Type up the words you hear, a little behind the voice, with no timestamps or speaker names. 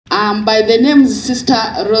By the name Sister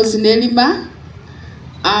Rose Nelima.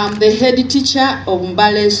 I'm the head teacher of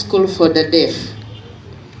Mbale School for the Deaf.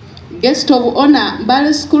 Guest of honor,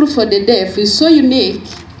 Mbale School for the Deaf is so unique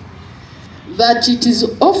that it is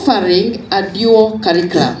offering a dual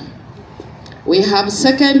curriculum. We have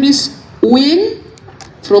secondary wing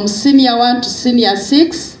from senior 1 to senior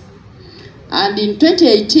 6, and in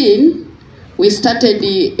 2018 we started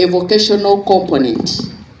a vocational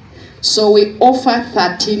component. So we offer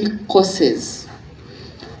 13 courses.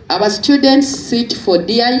 Our students sit for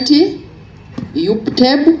DIT,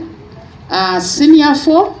 UPTEB, senior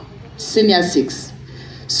 4, senior 6.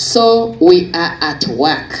 So we are at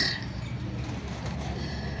work.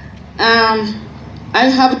 I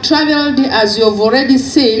have traveled, as you have already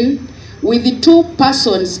seen, with 2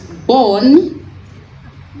 persons born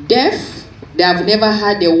deaf. They have never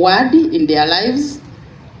heard a word in their lives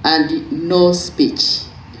and no speech.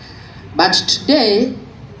 But today,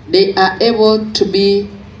 they are able to be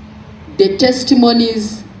the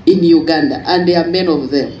testimonies in Uganda, and there are many of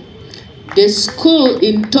them. The school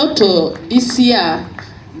in total this year,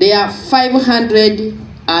 there are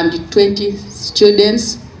 520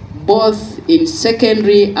 students, both in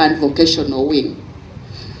secondary and vocational wing.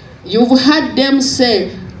 You've heard them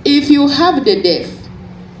say, if you have the deaf,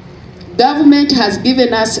 government has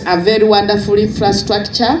given us a very wonderful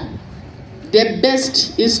infrastructure, the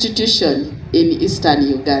best institution in Eastern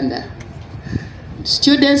Uganda.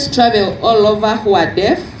 Students travel all over who are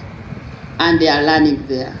deaf, and they are learning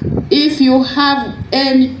there. If you have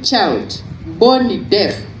any child born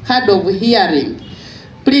deaf, hard of hearing,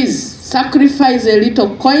 please sacrifice a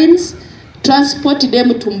little coins, transport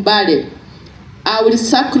them to Mbale. I will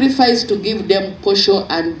sacrifice to give them posho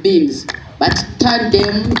and beans, but turn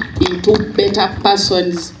them into better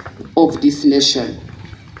persons of this nation.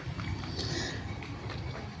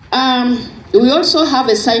 We also have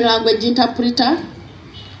a sign language interpreter.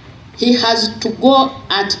 He has to go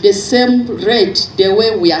at the same rate the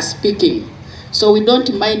way we are speaking. So we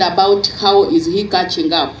don't mind about how is he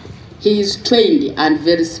catching up. He is trained and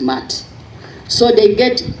very smart. So they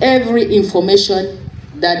get every information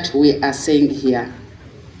that we are saying here.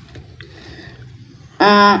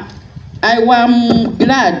 I am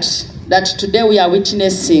glad that today we are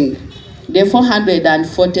witnessing the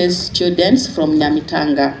 440 students from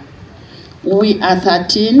Nyamitanga. We are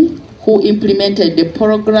 13 who implemented the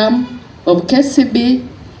program of KCB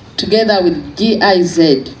together with GIZ.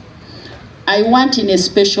 I want in a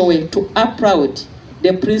special way to applaud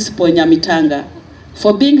the principal Nyamitanga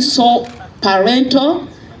for being so parental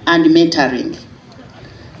and mentoring.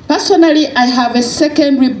 Personally, I have a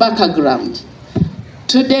secondary background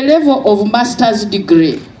to the level of master's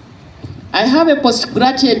degree. I have a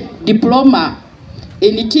postgraduate diploma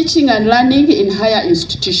in teaching and learning in higher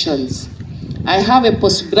institutions. I have a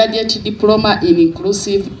postgraduate diploma in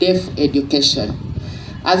inclusive deaf education.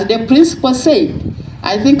 As the principal said,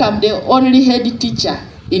 I think I'm the only head teacher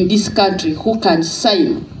in this country who can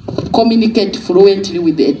sign, communicate fluently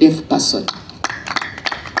with a deaf person.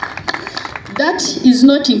 That is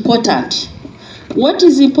not important. What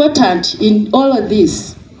is important in all of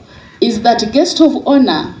this is that guest of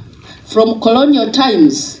honor from colonial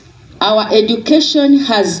times, our education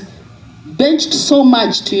has benched so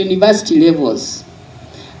much to university levels.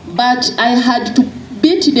 But I had to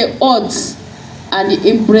beat the odds and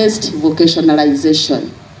embraced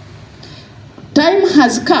vocationalization. Time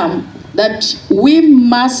has come that we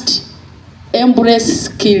must embrace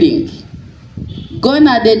skilling. Gone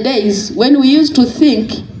are the days when we used to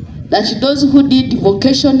think that those who did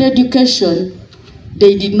vocational education,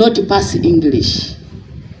 they did not pass English.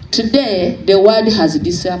 Today, the world has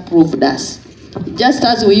disapproved us. Just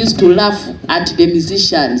as we used to laugh at the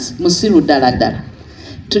musicians, Musiru Daladala.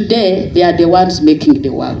 Today, they are the ones making the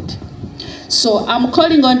world. So I'm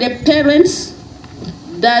calling on the parents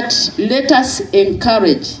that let us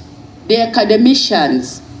encourage the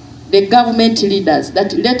academicians, the government leaders,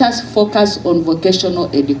 that let us focus on vocational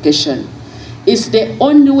education. It's the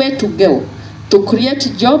only way to go to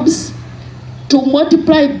create jobs, to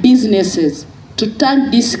multiply businesses, to turn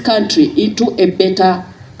this country into a better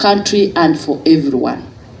country and for everyone.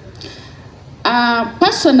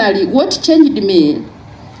 Personally, what changed me,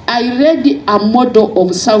 I read a model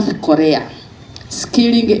of South Korea,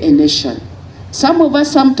 skilling a nation. Some of us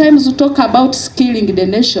sometimes talk about skilling the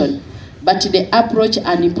nation, but the approach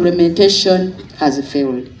and implementation has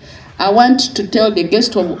failed. I want to tell the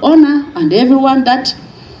guest of honor and everyone that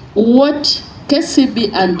what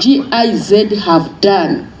KCB and GIZ have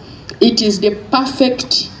done, it is the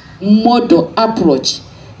perfect model approach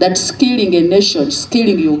that skilling a nation,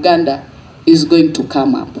 skilling Uganda is going to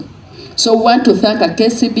come up. So we want to thank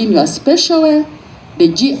KCB in your special way, the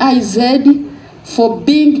GIZ, for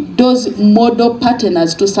being those model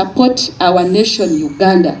partners to support our nation,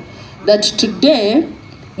 Uganda. That today,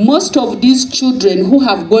 most of these children who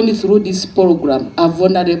have gone through this program are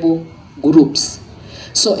vulnerable groups.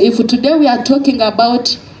 So if today we are talking about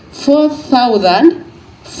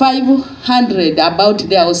 4,500, about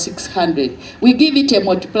there or 600, we give it a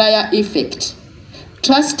multiplier effect.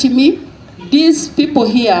 Trust me, these people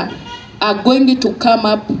here are going to come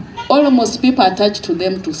up, almost people attached to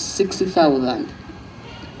them, to 60,000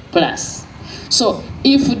 plus. So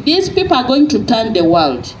if these people are going to turn the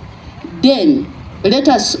world, then let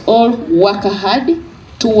us all work hard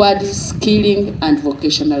towards skilling and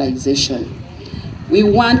vocationalization. We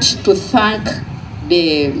want to thank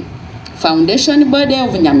the foundation body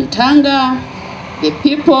of Nyamitanga, the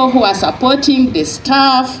people who are supporting the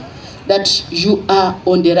staff, that you are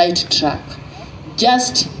on the right track.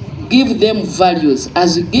 Just give them values.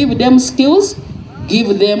 As you give them skills,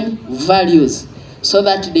 give them values so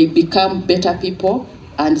that they become better people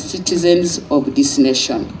and citizens of this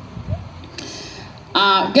nation.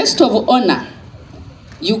 Guest of honor,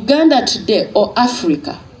 Uganda today, or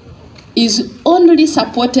Africa, is only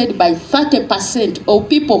supported by 30% of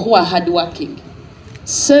people who are hardworking.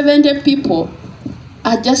 70 people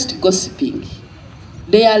are just gossiping.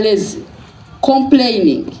 They are lazy,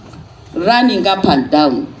 complaining, running up and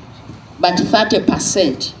down. But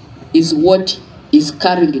 30% is what is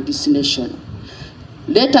carrying this nation.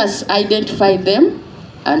 Let us identify them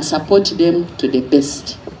and support them to the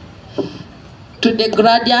best. To the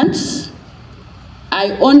graduates,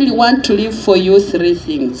 I only want to leave for you 3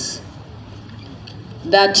 things.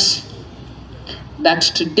 That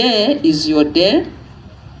today is your day,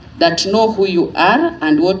 that know who you are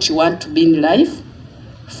and what you want to be in life.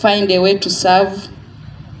 Find a way to serve,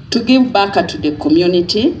 to give back to the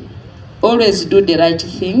community. Always do the right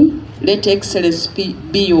thing. Let excellence be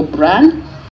your brand.